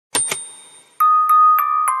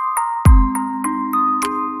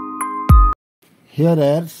Here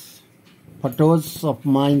are photos of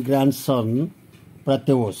my grandson,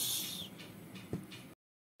 Pratyush.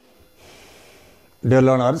 Dear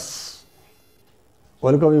learners,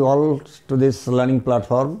 welcome you all to this learning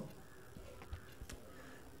platform.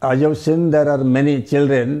 As you have seen, there are many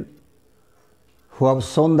children who have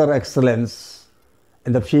shown their excellence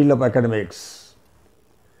in the field of academics.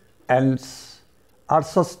 And at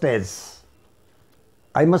such stage,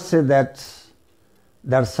 I must say that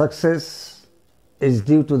their success is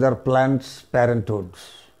due to their planned parenthood.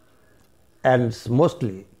 And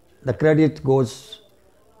mostly the credit goes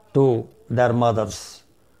to their mothers.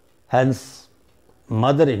 Hence,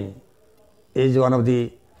 mothering is one of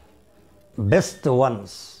the best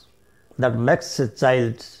ones that makes a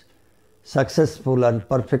child successful and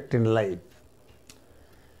perfect in life.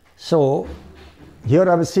 So, here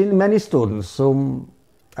I have seen many students whom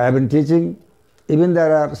I have been teaching. Even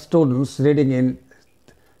there are students reading in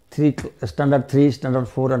standard 3, standard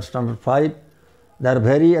 4 and standard 5. They are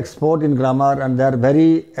very expert in grammar and they are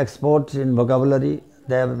very expert in vocabulary.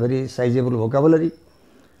 They have very sizable vocabulary.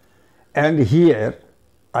 And here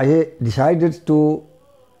I decided to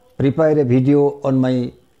prepare a video on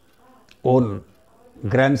my own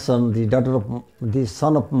grandson, the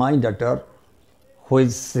son of my daughter, who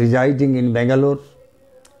is residing in Bangalore.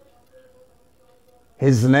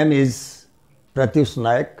 His name is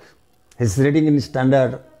Pratyush-an. He is reading in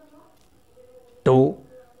standard 2.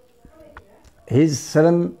 He is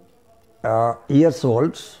 7 years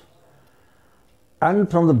old. And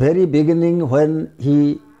from the very beginning, when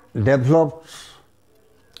he developed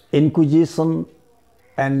inquisition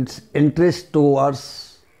and interest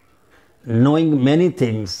towards knowing many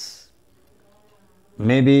things,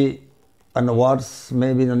 maybe on words,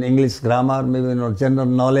 maybe on English grammar, maybe on general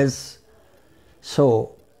knowledge.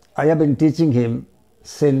 So I have been teaching him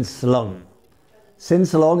since long.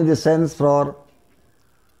 Since long in the sense for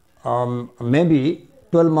maybe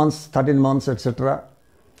 12 months, 13 months, etc.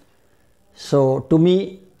 So to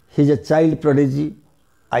me, he is a child prodigy.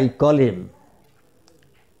 I call him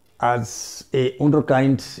as a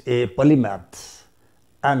wunderkind, a polymath.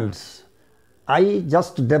 And I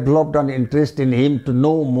just developed an interest in him to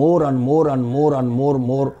know more and more and more and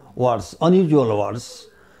more words, unusual words.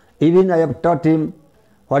 Even I have taught him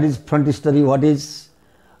what is frontistery, what is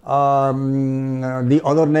the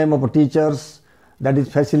other name of teachers, that is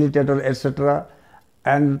facilitator, etc.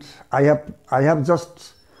 And I have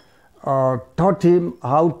just taught him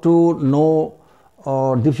how to know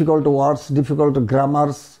difficult words, difficult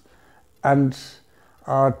grammars, and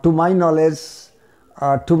to my knowledge,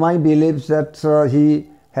 to my beliefs that he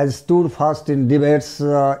has stood fast in debates,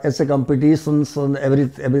 essay competitions, and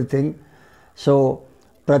everything. So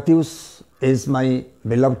Pratyush is my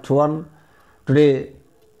beloved one. Today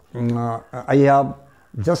I have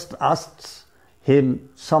just asked him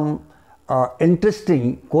some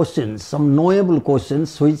interesting questions, some knowable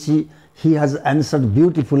questions which he has answered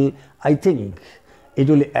beautiful. I think it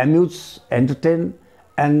will amuse, entertain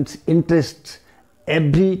and interest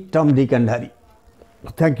every Tom, Dick and Harry.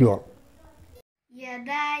 Thank you all.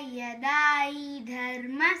 यदा यदा हि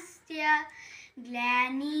धर्मस्य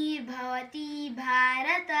ग्लानिर्भवति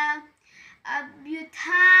भारत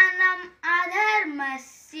अभ्युत्थानम्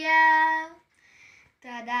अधर्मस्य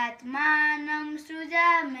तदात्मानं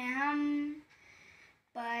सृजाम्यहम्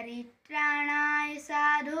परित्राणाय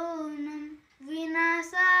साधूनां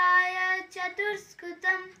विनाशाय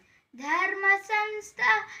चतुष्कृतं धर्म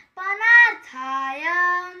संस्थापनार्थाय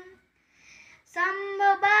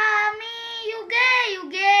संभवामि युगे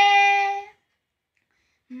युगे.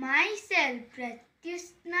 Myself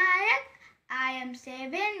Pratyush-an. I am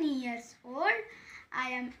 7 years old. I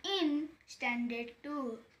am in standard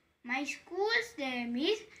 2. My school's name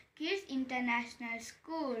is Kids International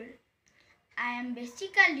School. I am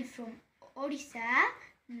basically from Odisha.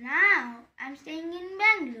 Now I am staying in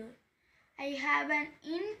Bangalore. I have an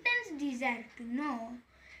intense desire to know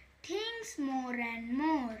things more and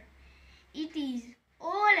more. It is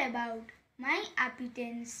all about my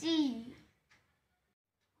appetency.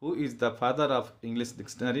 Who is the father of English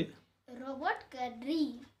dictionary? Robert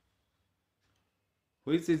Kadri.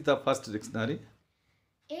 Which is the first dictionary?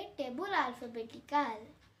 A table alphabetical.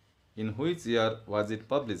 In which year was it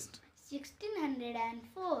published?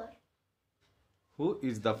 1604. Who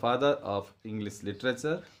is the father of English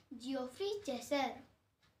literature? Geoffrey Chaucer.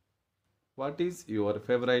 What is your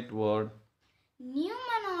favorite word?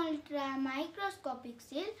 Newman ultra microscopic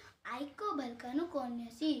cell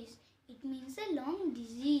Icovolcanoconiosis. It means a lung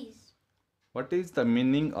disease. What is the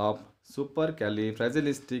meaning of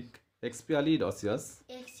supercalifragilisticexpialidocious?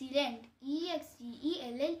 Excellent.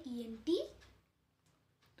 EXCELLENT.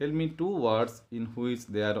 Tell me two words in which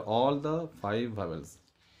there are all the five vowels.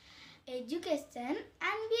 Education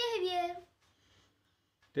and behavior.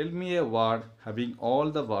 Tell me a word having all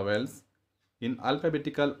the vowels in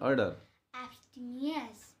alphabetical order.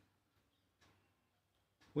 Abstemious.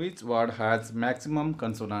 Which word has maximum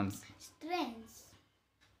consonants? Strength.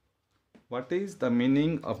 What is the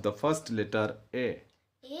meaning of the first letter A?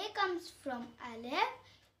 A comes from Aleph.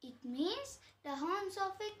 It means the horns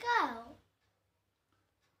of a cow.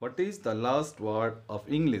 What is the last word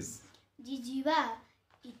of English? Jijiva.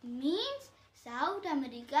 It means South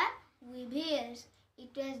American weavers. It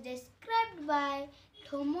was described by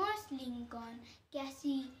Thomas Lincoln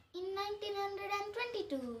Casey in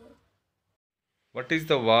 1922. What is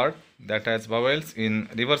the word that has vowels in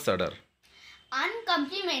reverse order?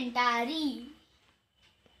 Uncomplimentary.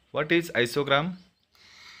 What is isogram?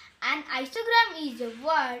 An isogram is a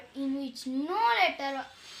word in which no letter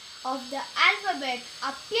of the alphabet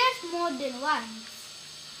appears more than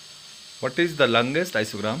once. What is the longest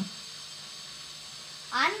isogram?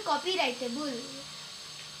 Uncopyrightable.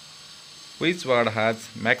 Which word has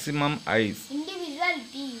maximum eyes?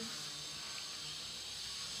 Individualities.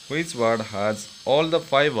 Which word has all the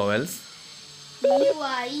five vowels?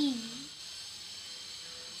 UI.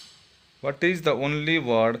 What is the only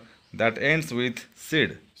word that ends with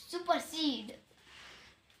seed? Supersede.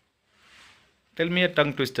 Tell me a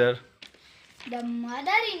tongue twister. The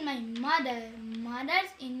mother in my mother,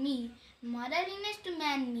 mother's in me, motherliness to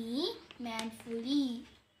man me, manfully.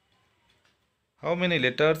 How many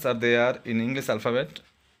letters are there in English alphabet?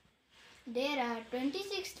 There are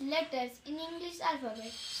 26 letters in English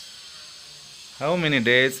alphabet. How many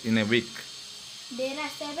days in a week? There are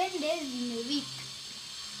 7 days in a week.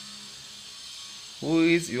 Who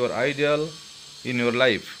is your ideal in your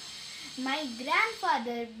life? My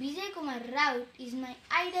grandfather Vijay Kumar Raut is my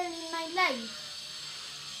idol in my life.